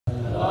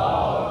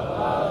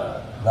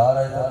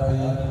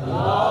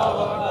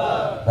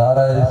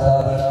नारा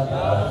रिसालत,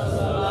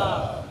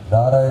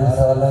 नारा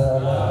रिसालत,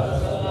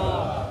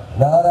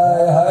 नारा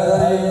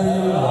हैदरी,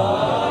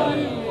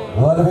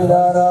 वलवी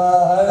नारा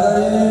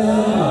हैदरी,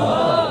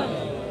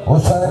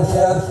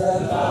 हुसैनियत,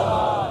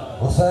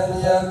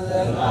 हुसैनियत,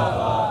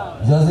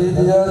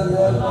 यजीदियत,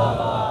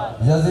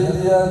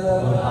 यजीदियत,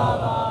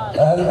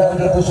 अहल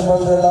बैत दुश्मन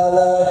से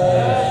लानत,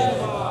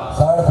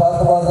 साढ़े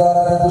फातिमा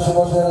ज़हरा के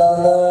दुश्मन से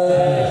लानत।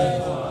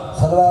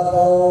 सलवात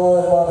पढ़ो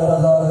इमाम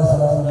रज़ा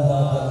अलैहिस्सलाम की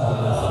जात पे।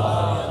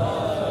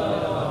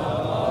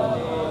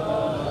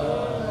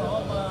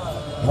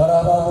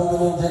 मरहबा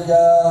मुमिनीन जे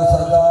क्या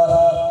सरकार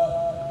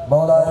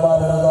मौला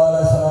इमाम रज़ा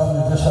अलैहिस्सलाम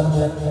के जश्न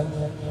में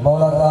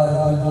मौला ताज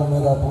दिल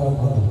में का पूरा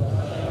खुद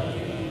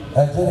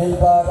है जिन्हीं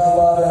पाक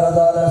इमाम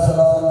रज़ा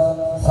अलैहिस्सलाम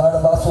साढ़े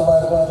मासूमा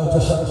को जो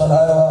जश्न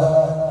मनाया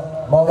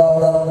मौला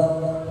उन्होंने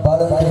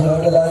बालन की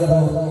लड़ लाई दो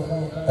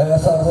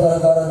ऐसा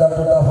गुनहगार दा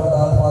टूटा फटा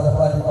अल्फाज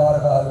पाजी पार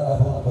का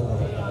कबूल करो।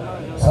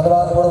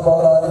 सलवात पढ़ो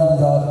मौला अली की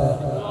जात पे।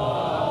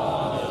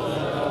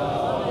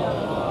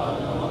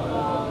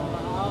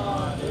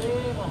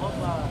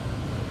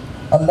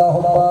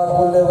 अल्लाहुम्मा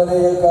कुल्ले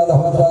वलीका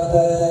हुज्जत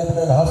इब्न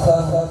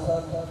हसन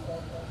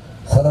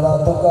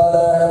सलवातुका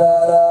अलैहि व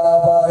अला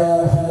आबाही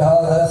फी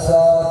हाज़ा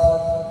सात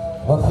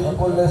व फी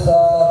कुल्li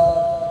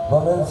सात व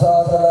मिन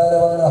सात लैल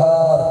व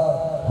नहार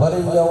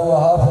वलिय्यन व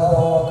हाफ़िज़न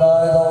व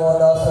काइदन व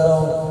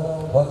नासिरन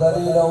व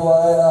दलीलन व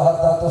ऐना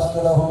हत्ता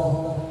तुस्किनहु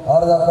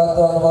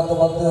अर्ज़क़तन व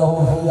तुमत्तिहु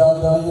फ़िया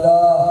तवीला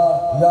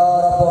या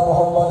रब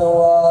मुहम्मद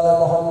व आले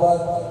मुहम्मद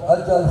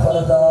अज्जल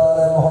फ़रज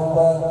आले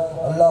मुहम्मद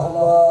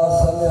अल्लाहुम्मा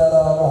सल्लि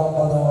अला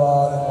मुहम्मद व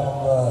आले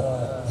मुहम्मद।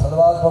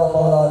 सलवात पढ़ो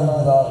मौला अली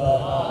की जात पे।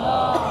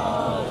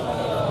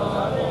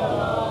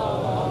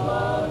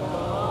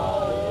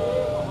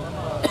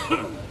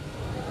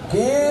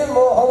 कि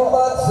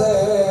मोहम्मद से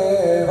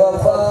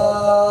वफा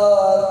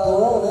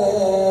तूने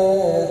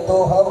तो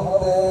हम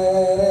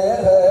तेरे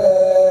हैं।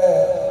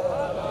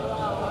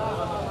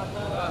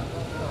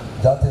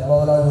 जाते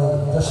मौला जो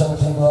जश्न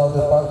थींदो आहे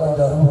उते पाकनि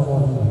जा रूह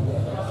मौजूद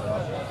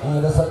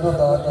ईअं सॼो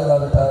त अकेला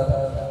वेठा आहिनि।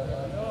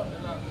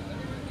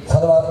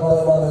 सलवात पढ़ो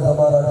इमाम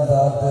ज़माना जी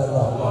ज़ात ते।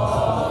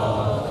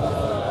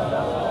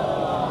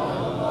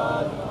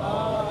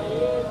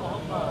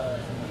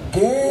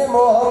 कि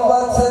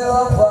मोहम्मद से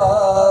वफा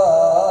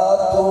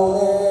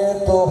तूने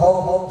तो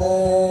हम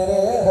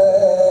तेरे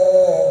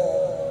हैं।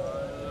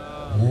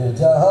 ये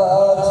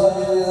जहाँ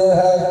चीज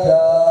है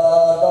क्या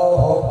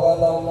लौह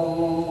कलम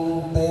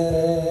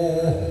तेरे।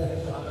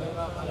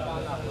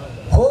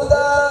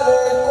 खुदा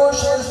ने कुछ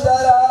इस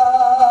तरह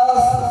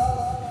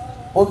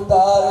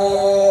उतारे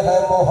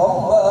हैं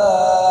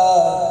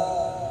मोहम्मद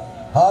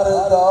हर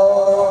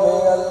दौर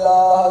में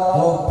अल्लाह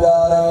को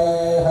प्यारे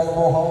हैं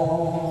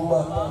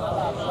मोहम्मद।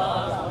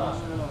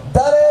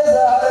 दरे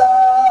ज़हरा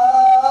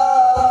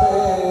पे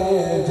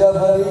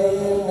जबरी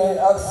ने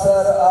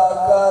अक्सर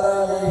आकर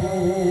यही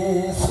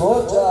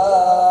सोचा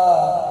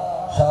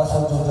शाह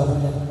सोचो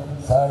जबरी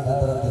साइड की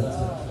तरफ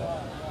देखिए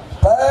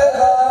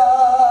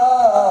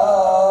पैगाम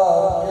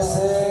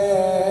किसे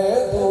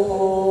दूं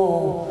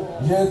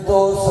ये तो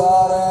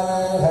सारे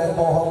हैं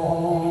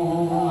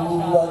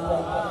मोहम्मद।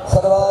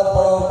 सलवात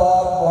पढ़ो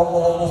पाक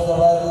मोहम्मद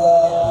मुस्तफा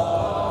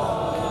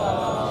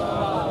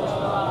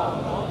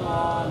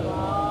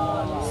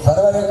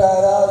सरवर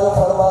कायनात जो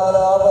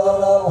फरमाना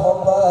अवलना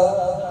मोहम्मद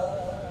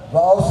व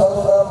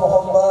औसतना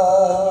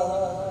मोहम्मद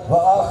व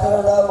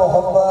आखिरना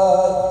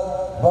मोहम्मद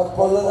व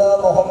कुलना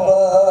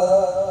मोहम्मद।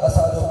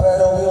 असांजो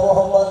पहिरियों बि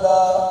मोहम्मद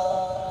आहे,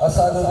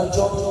 असांजो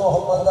विचो बि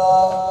मोहम्मद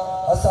आहे,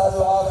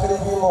 असांजो आख़िरी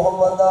बि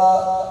मोहम्मद आहे,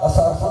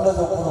 असां कुल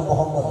जो कुल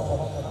मोहम्मद।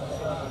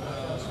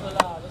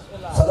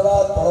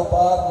 सलवात पढ़ो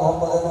पाक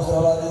मोहम्मद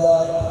मुस्तफा जी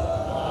जात।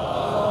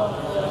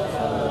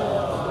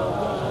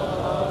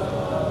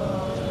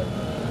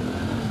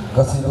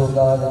 कसीदो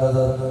ताज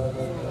नज़र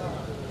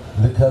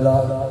लिखियल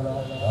आहे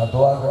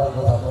दुआ करे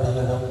मथां पढ़ी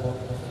वञो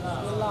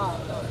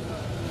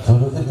छो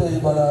जो हिते ई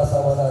माना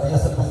असां माना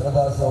रिहर्सल बि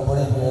कंदासीं ऐं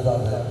पढ़ी बि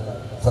वेंदासीं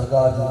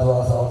सरकार जी दुआ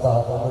सां अल्लाह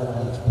जी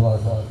दुआ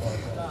सां।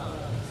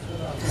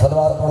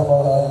 सलवात पढ़ो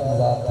मौला अली की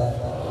जात ते।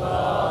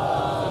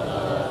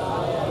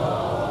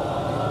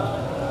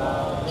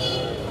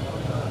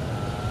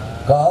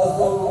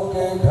 काज़िम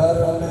के घर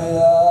में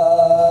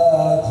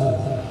आज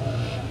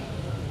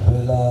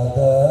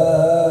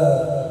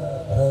विलादत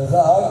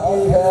रज़ा की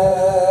है।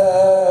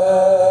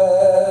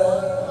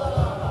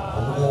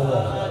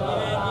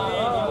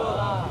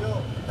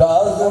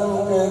 काज़िम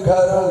के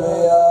घर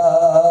में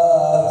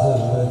आज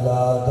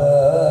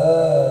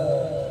विलादत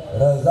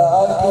रज़ा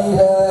की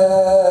है।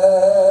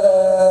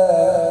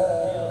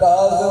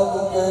 काज़िम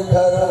के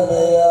घर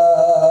में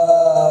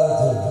आज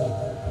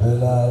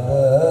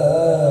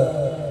विलादत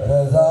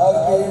रज़ा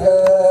की है।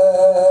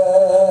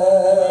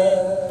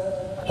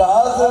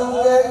 काज़िम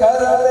के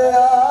घर में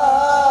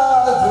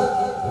आज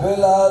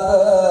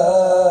विलादत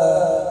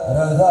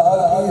रज़ा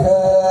की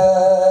है।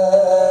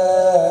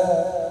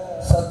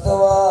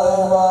 सतवां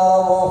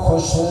इमाम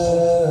खुश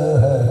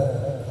है,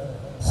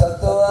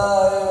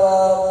 सतवां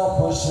इमाम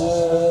खुश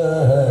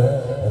है,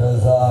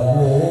 रज़ा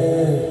ये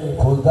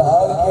खुदा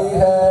की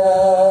है।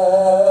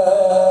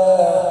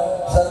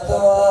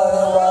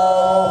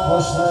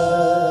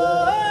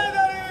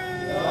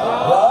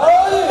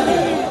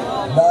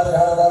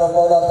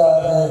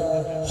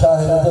 शाह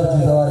रजब जी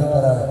ज़वारी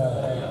कराए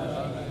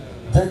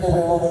जेके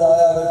भी वो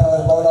बनाया बैठा है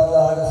मौला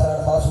अल्लाह के सर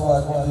मासूम है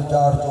कौन सी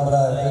चार चुम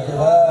रहा है जेके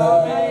वाया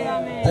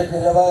जेके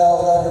नवाया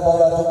होगा कि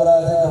मौला चुम रहा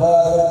है जेके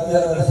वाया अगर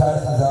इधर वाली साइड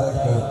से ज़ारत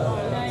करो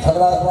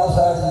सलवात को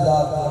साइड से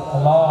ज़ात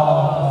अल्लाह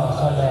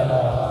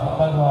सल्लल्लाहु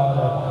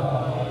अलैहि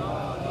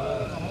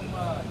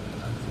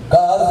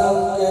काज़म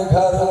के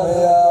घर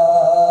में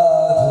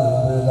आज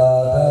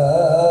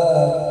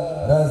विलादत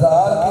रज़ा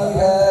की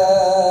है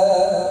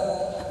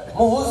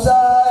मूसा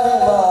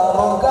इमाम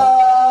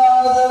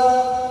काज़म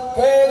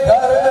के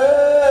घर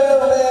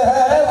में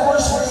है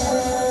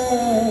खुशी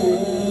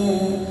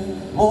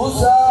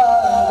मूसा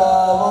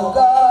इमाम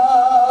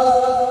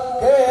काज़म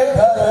के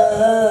घर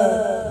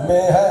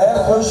में है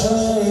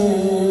खुशी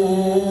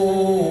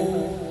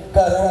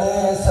करने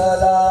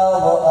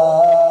सलाम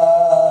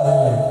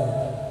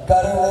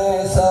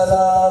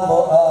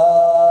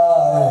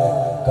आए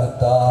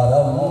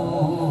कतारम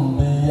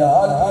बिया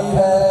की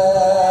है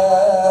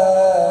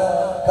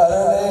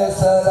करने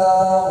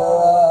सलाम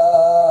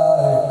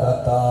आए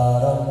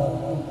कतारम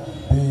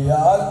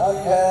बिया की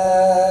है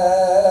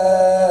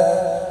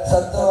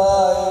सतवा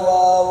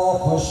इमाम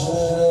खुश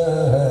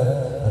है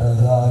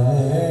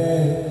रज़ाए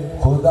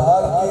खुदा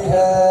की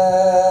है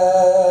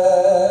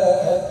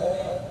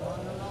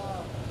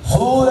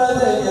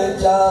सूरज ये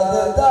चांद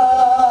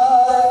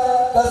तारे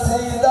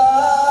कसीदा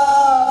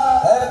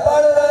है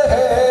पढ़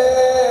रहे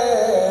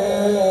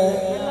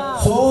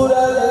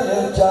सूरज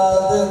ये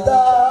चांद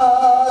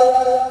तारे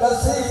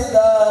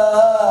कसीदा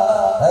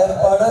है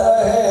पढ़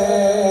रहे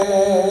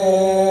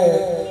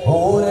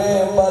पूरे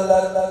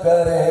मलक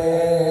करे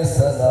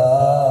सदा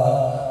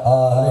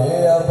आले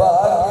अबा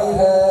की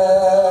है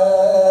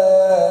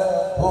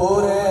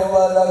पूरे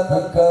मलक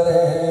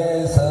करे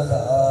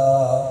सदा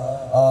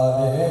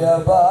आले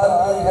अबा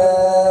की है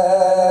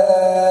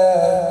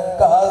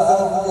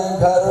काज़म के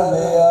घर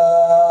में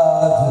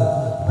आज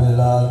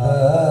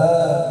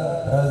विलादत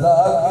रज़ा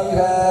की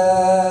है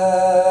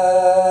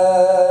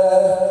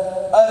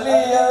अली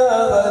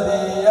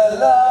वली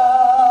अल्लाह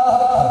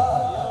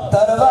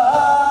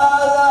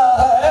दरवाज़ा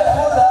है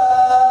खुदा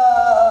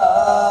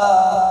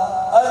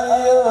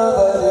अली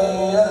वली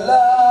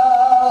अल्लाह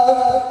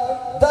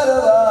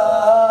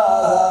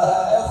दरवाज़ा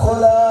है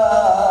खुदा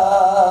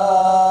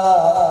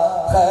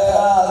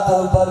खैरात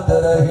बद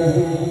रही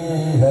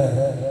है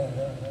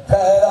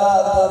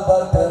खैरात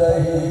बद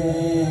रही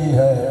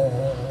है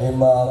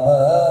इमाम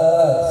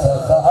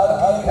सखा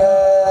की है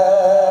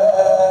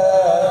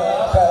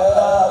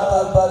खैरात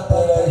बद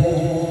रही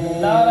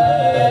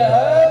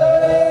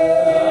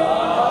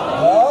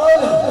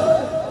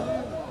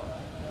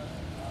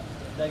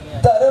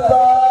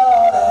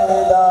दरबार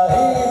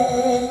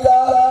इलाही का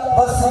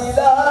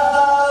वसीला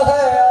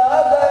है आ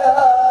गया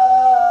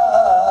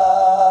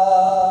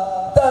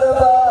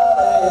दरबार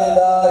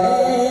इलाही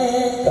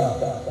का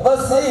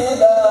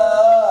वसीला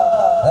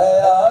है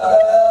आ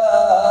गया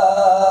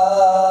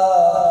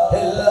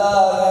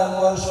हिल्लाल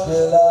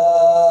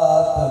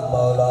मुश्किलात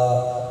मौला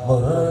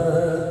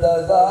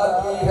मुर्तज़ा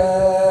की है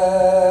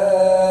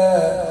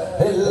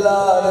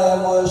हिल्लाल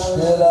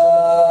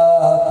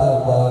मुश्किलात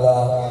मौला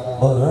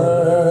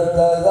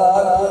मुर्तज़ा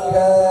की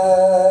है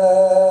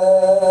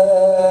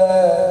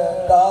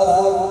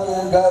काज़म के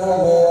घर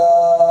में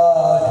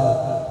आज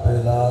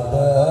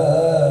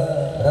विलादत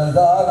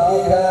रज़ा की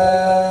है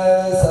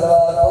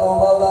सलात करो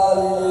मौला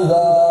अली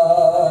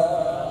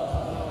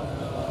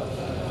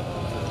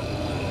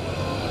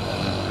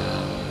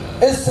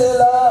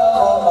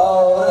इस्लाम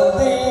और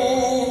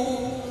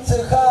दीन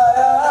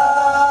सिखाया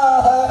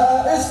है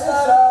इस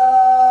तरह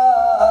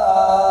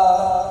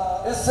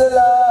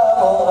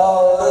इस्लाम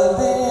और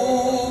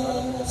दीन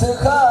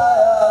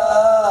सिखाया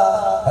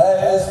है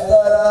इस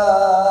तरह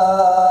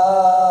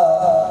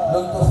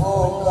लुत्फ़ो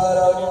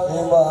करम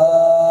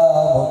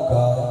इमाम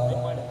का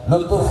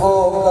लुत्फ़ो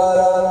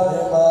करम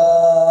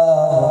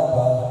इमाम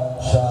का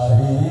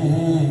शाही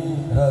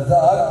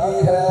रज़ा की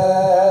है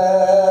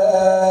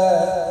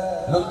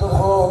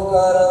लुत्फ़ो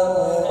करम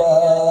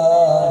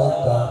इमाम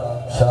का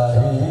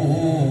शाही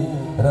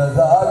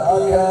रज़ा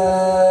की है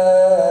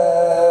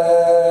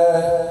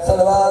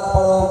सलवात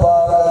पढ़ो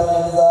पाक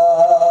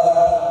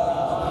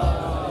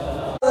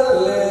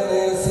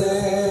लेने से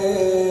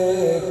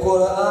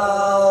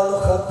कुरान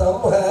खत्म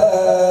है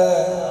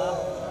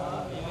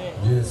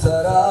ये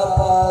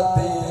सरापा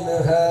दीन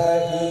है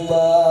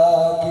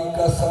ईमान की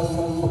कसम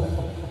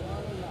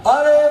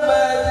अरे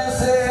मैं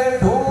जिसे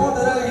ढूंढ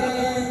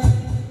रही थी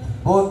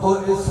वो तो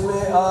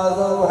इसमें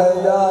आज़म है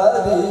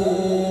यारी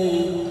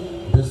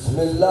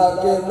बिस्मिल्लाह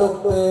के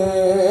नुक्ते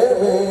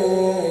में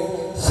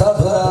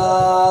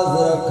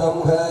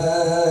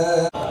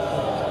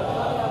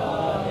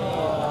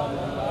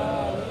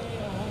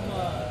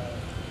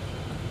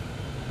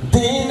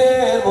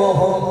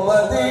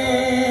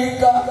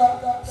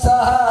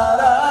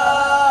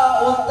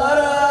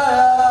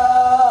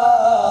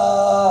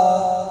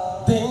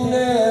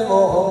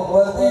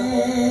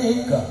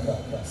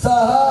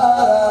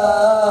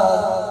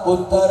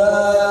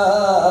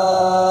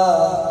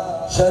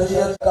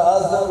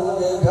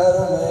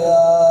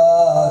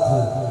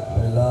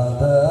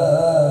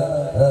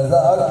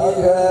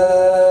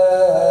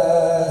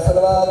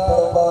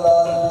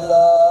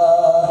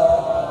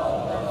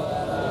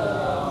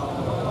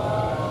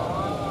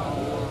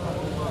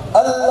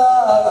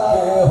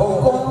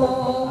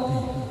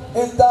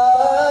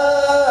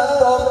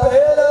इताअत और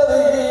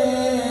पैरवी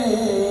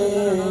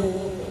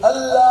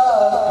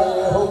अल्लाह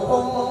के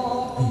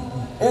हुक्म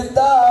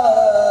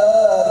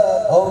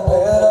इताअत और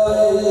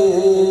पैरवी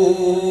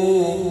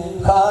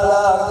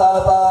खाना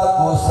काबा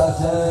को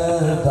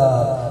सजदा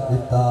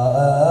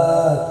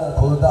इताअत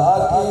खुदा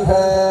की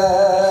है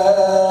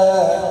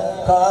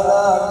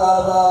खाना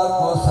काबा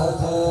को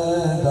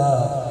सजदा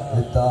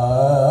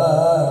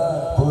इताअत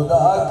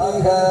खुदा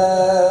की है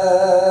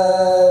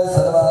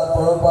सलवात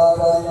पढ़ो पाक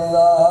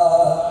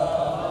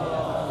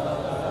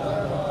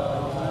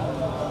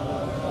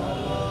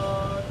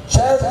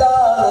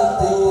शैतान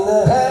तीन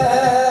है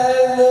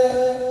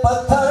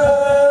पत्थर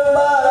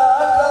मारा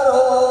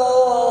करो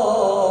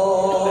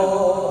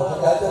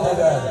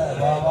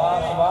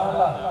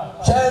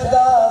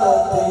शैतान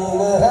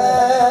तीन है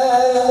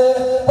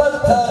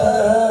पत्थर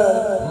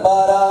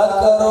मारा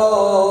करो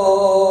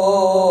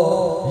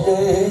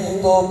यही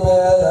तो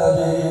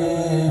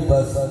पैरवी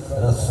बस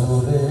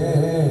रसूले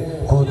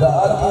खुदा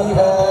की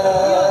है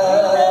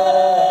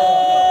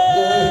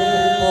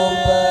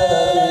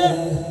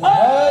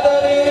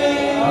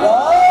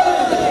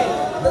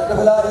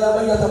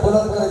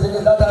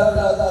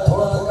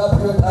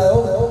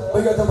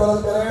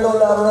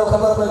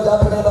खबर में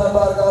जाफरी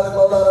इमामबारगा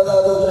मौला रजा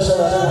दो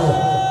जशन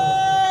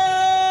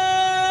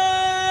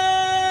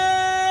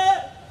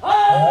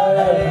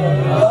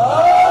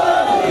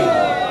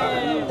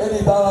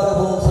एदी बात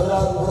दो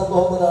सलाम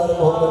मोहम्मद आले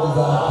मोहम्मद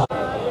जात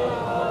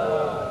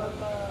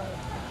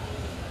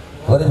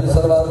वरी भी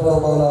सलवात को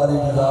मौला अली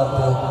की जात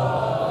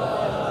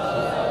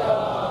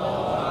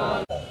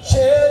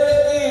शेर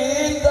की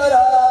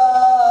तरह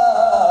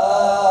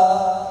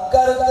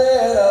करते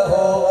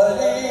रहो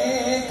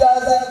अली का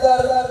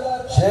जिक्र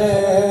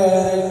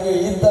शेर की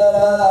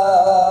तरह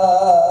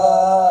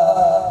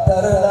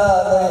डरना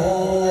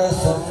नहीं ये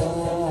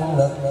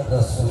सुन्नत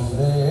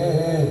रसूले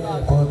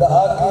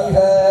खुदा की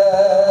है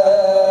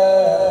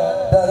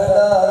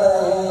डरना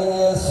नहीं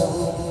ये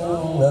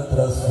सुन्नत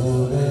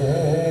रसूले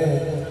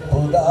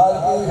खुदा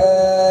की है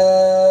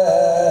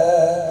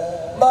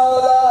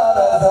मौला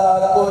रजा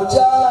को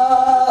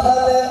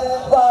चाहने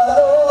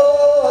वालों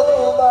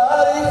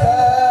तुम्हारी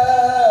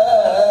खैर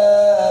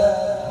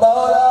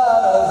मौला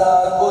रजा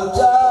को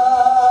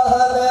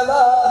चाहने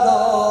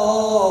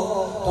वालों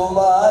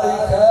तुम्हारी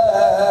खैर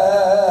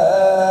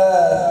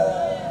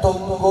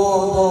तुमको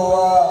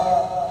दुआ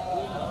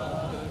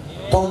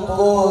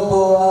तुमको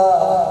दुआ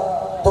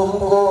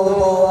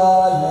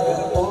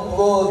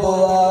तुमको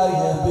दुआ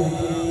ये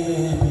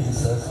बीबी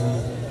सखी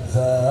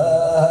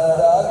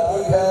ज़हरा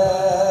की है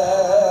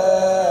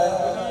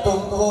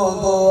तुमको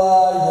दुआ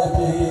ये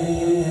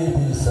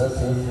बीबी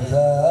सखी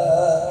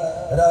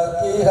ज़हरा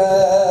की है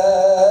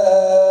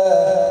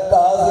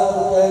काज़िम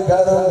के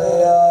घर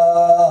में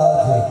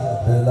आज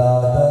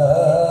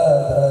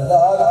विलादत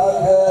रज़ा की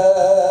है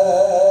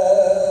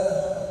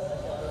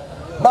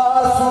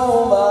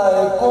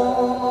मासूमाए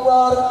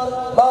कुंवर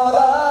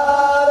मौला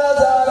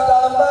रज़ा का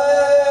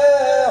मैं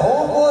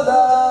हूँ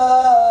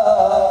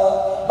गुलाम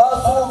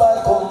मासूमाए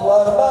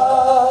कुंवर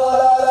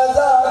मौला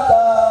रज़ा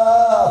का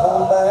हूँ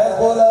मैं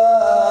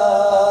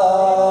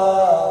गुलाम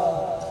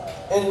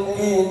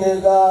इनकी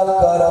निगाह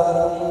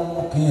करम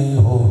की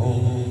होगी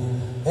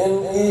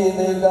इनकी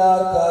निगाह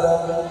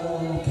करम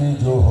की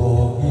जो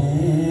होगी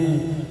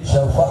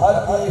शफा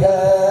की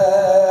है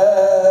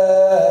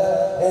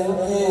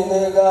इनकी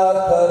निगाह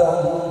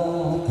करम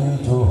की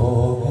जो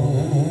होगी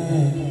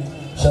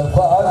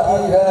शफा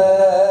की है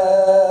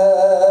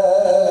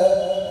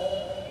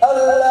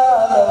अल्लाह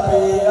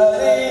नबी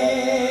अली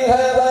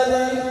है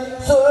वली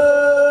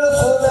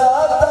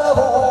सुनाता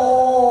हूँ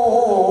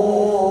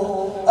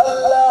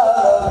अल्लाह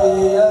नबी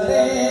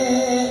अली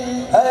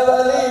है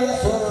वली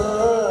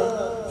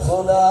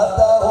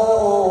सुनाता हूँ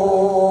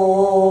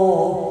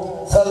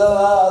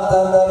सलवात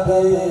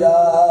नबी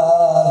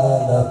आले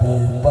नबी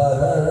पर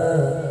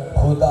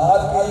खुदा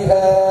की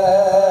है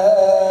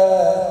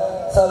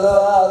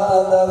सलवात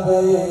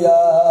नबी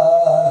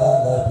आले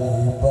नबी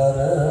पर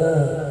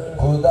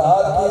खुदा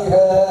की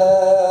है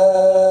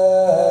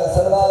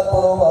सलवात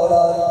पढ़ो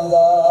मौला अली की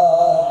जात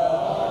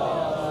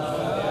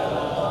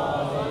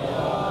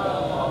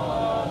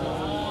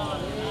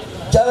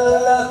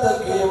जन्नत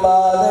की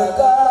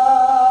मालिका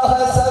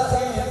है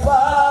सखी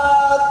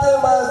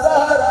फातिमा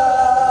ज़हरा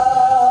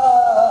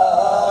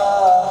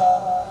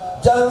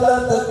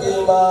जन्नत की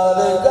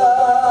मालिका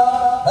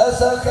है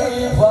सखी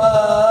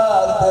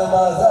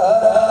फातिमा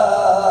ज़हरा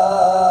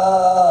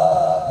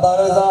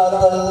मर्ज़ात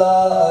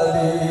अल्लाह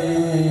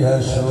अली है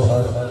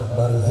शोहर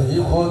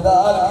मर्ज़ी खुदा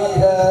की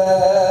है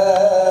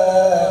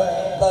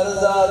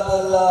मर्ज़ात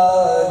अल्लाह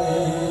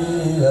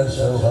अली है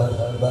शोहर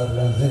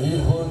मर्ज़ी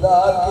खुदा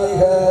की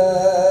है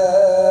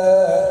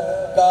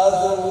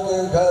काज़िम के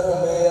घर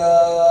में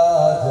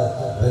आज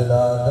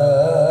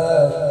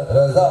विलादत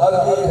रज़ा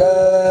की है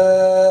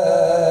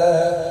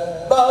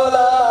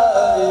मौला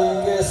अली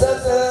के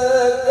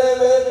सदक़े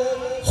में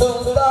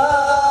सुनता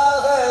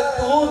है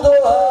तू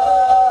दुआ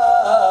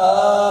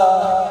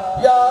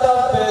या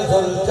रब्बे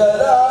ज़ुल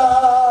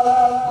जलाल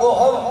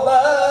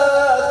मोहम्मद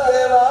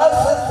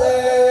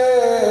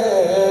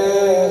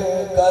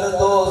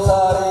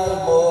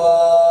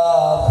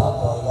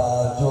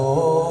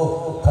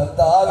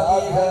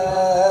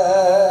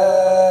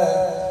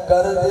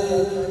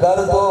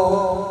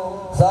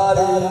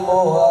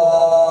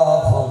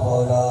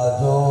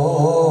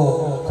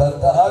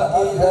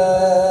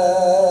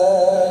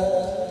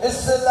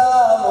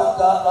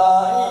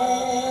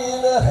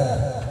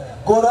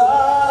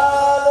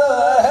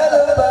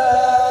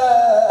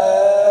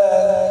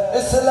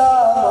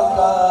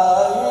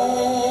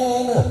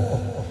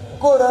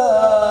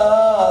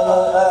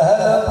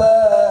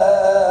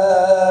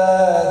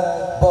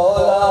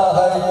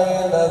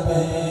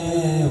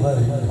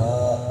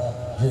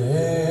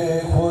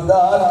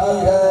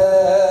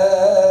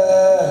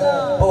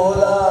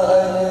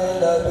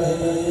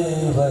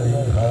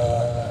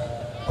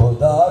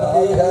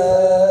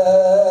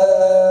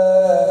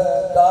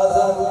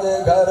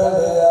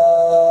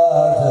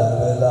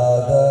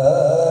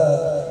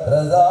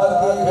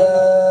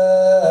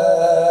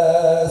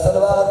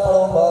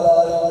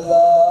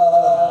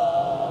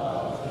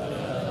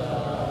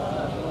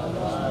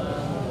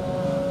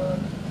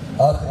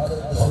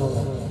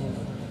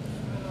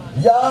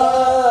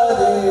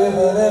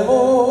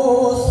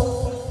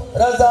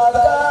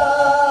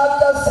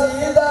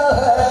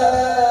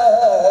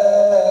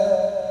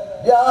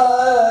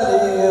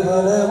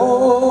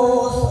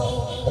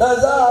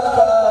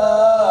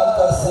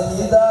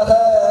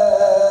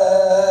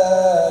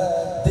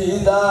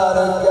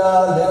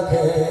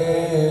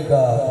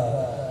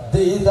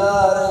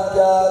दीदार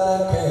क्या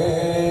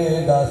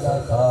लिखेगा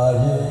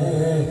सखाई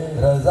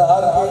रजा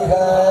की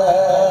है,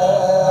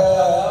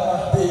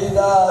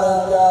 दीदार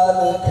क्या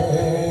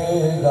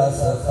लिखेगा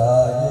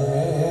सखाई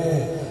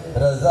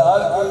रजा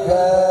की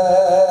है।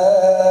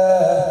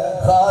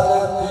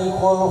 खालिक की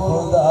कुल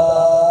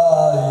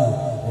खुदाई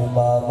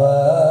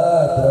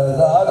इमामत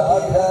रजा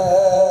की है,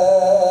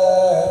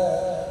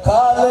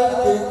 खालिक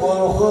की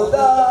कुल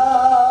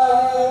खुदाई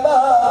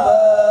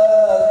इमामत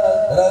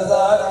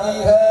रजा की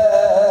है।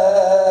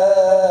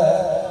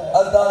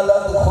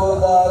 अदालत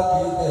खुदा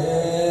की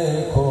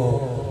देखो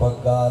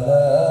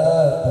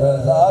वकालत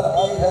रजा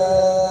की है,